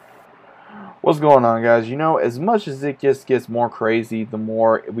What's going on, guys? As much as it just gets more crazy, the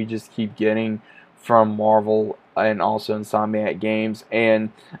more we just keep getting from Marvel and also Insomniac Games.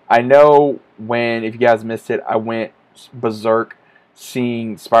 And I know if you guys missed it, I went berserk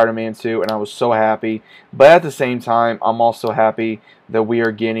seeing Spider-Man 2, and I was so happy. But at the same time, I'm also happy that we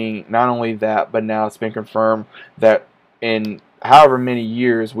are getting not only that, but now it's been confirmed that in however many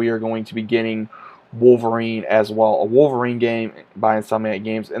years we are going to be getting Wolverine as well, a Wolverine game by Insomniac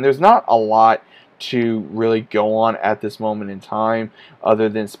Games, and there's not a lot to really go on at this moment in time other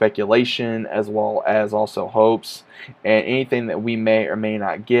than speculation as well as also hopes and anything that we may or may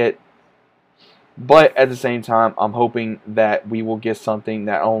not get. But at the same time, I'm hoping that we will get something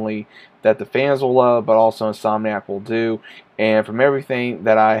not only that the fans will love, but also Insomniac will do. And from everything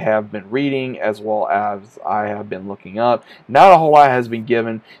that I have been reading, as well as I have been looking up, not a whole lot has been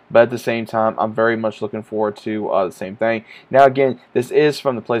given, but at the same time, I'm very much looking forward to the same thing. Now, again, this is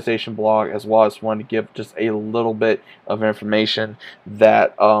from the PlayStation blog, as well as wanted to give just a little bit of information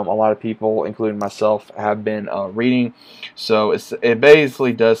that a lot of people, including myself, have been reading. So it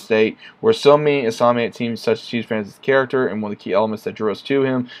basically does state, where so many Insomniac teams such as huge fans of his character, and one of the key elements that drew us to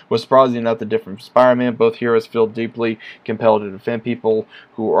him was surprisingly enough the difference from Spider-Man. Both heroes feel deeply compelled to defend people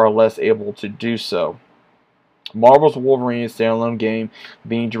who are less able to do so. Marvel's Wolverine is a standalone game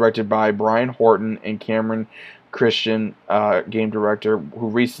being directed by Brian Horton and Cameron Christian, game director, who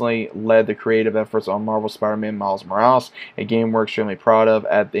recently led the creative efforts on Marvel Spider-Man Miles Morales, a game we're extremely proud of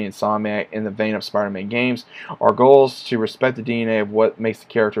at the Insomniac in the vein of Spider-Man games. Our goal is to respect the DNA of what makes the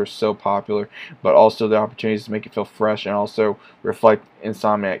character so popular, but also the opportunities to make it feel fresh and also reflect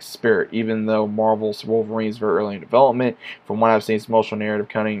Insomniac's spirit. Even though Marvel's Wolverine is very early in development, from what I've seen, it's emotional narrative,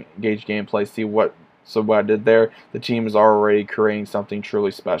 cunning, engaged gameplay. So what I did there, the team is already creating something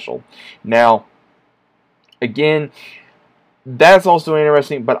truly special. Now, again, that's also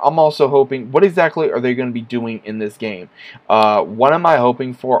interesting, but I'm also hoping, what exactly are they going to be doing in this game? What am I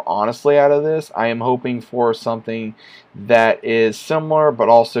hoping for, honestly, out of this? I am hoping for something that is similar, but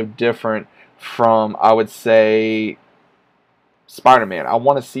also different from, I would say, Spider-Man. I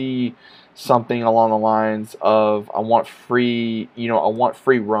want to see something along the lines of I want free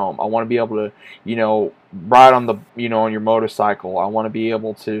roam. I want to be able to, ride on on your motorcycle. I want to be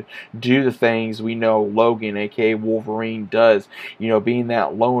able to do the things we know Logan, aka Wolverine, does. Being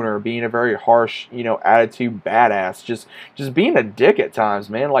that loner, being a very harsh, attitude badass, just being a dick at times,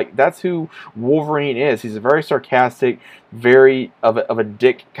 man. Like, that's who Wolverine is. He's a very sarcastic, very of a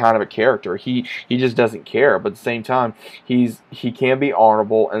dick kind of a character. He just doesn't care, but at the same time, he can be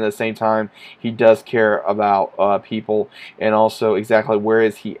honorable, and at the same time, he does care about people, and also exactly where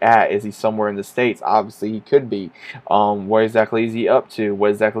is he at? Is he somewhere in the States? Obviously, he could be. What exactly is he up to? What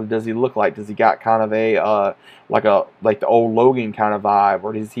exactly does he look like? Does he got kind of a like the old Logan kind of vibe,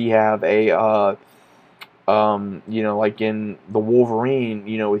 or does he have a like in the Wolverine,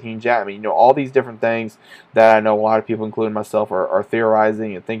 with Hugh Jackman, all these different things that I know a lot of people, including myself, are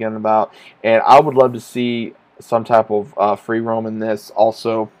theorizing and thinking about. And I would love to see some type of free roam in this.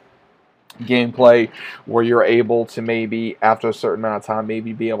 Also, gameplay where you're able to maybe, after a certain amount of time,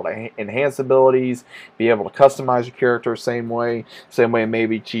 maybe be able to enhance abilities, be able to customize your character same way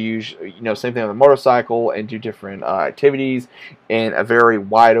maybe to use, same thing on the motorcycle, and do different activities in a very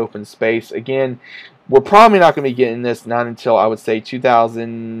wide open space. Again, we're probably not going to be getting this not until, I would say,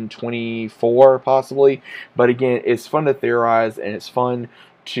 2024 possibly, but again, it's fun to theorize and it's fun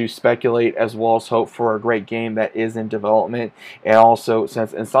to speculate, as well as hope for a great game that is in development. And also,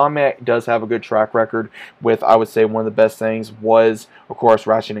 since Insomniac does have a good track record with, I would say, one of the best things was, of course,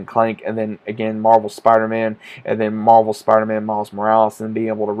 Ratchet and Clank, and then again Marvel Spider-Man, and then Marvel Spider-Man Miles Morales, and being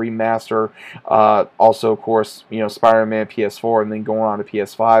able to remaster, also, of course, Spider-Man PS4, and then going on to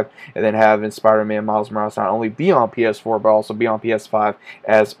PS5, and then having Spider-Man Miles Morales not only be on PS4 but also be on PS5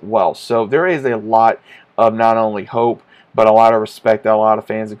 as well. So there is a lot of not only hope, but a lot of respect that a lot of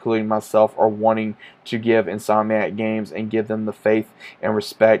fans, including myself, are wanting to give Insomniac Games and give them the faith and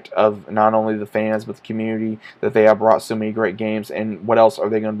respect of not only the fans but the community, that they have brought so many great games. And what else are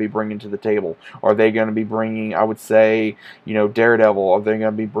they going to be bringing to the table? Are they going to be bringing, I would say, Daredevil? Are they going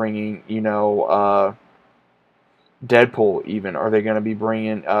to be bringing, Deadpool even? Are they going to be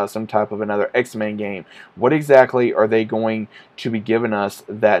bringing some type of another X-Men game? What exactly are they going to be giving us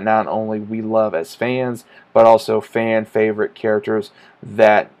that not only we love as fans, but also fan favorite characters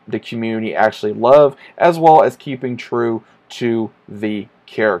that the community actually love, as well as keeping true to the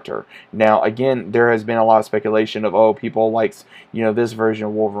character. Now, again, there has been a lot of speculation of, oh, people likes, you know, this version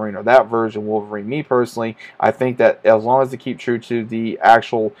of Wolverine or that version of Wolverine. Me personally, I think that as long as they keep true to the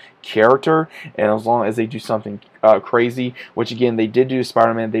actual character, and as long as they do something crazy, which again they did do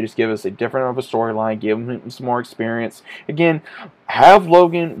Spider-Man, they just give us a different of a storyline, give him some more experience. Again, have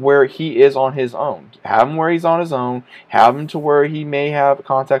Logan where he is on his own. Have him where he's on his own. Have him to where he may have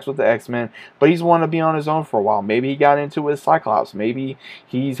contacts with the X-Men, but he's want to be on his own for a while. Maybe he got into it with Cyclops. Maybe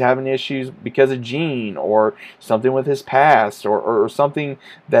he's having issues because of Jean or something with his past or something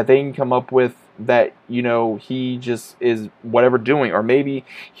that they can come up with that, you know, he just is whatever doing, or maybe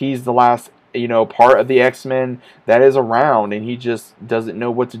he's the last, you know, part of the X-Men that is around and he just doesn't know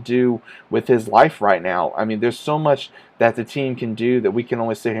what to do with his life right now. I mean, there's so much that the team can do that we can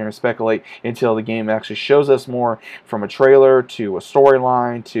only sit here and speculate until the game actually shows us more, from a trailer to a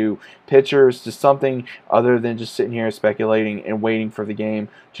storyline to pictures to something other than just sitting here speculating and waiting for the game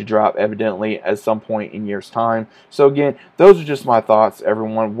to drop evidently at some point in years time. So again, those are just my thoughts,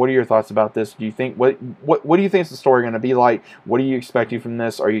 everyone. What are your thoughts about this? Do you think what do you think is the story going to be like? What are you expecting from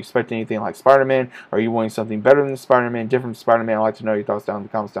this? Are you expecting anything like Spider-Man? Are you wanting something better than Spider-Man, different from Spider-Man? I'd like to know your thoughts down in the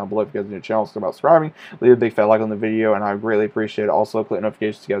comments down below. If you guys are new to the channel, still about subscribing, leave a big fat like on the video, and I greatly appreciate it. Also, click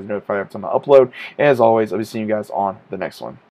notifications so you guys are notified every time I upload. And as always, I'll be seeing you guys on the next one.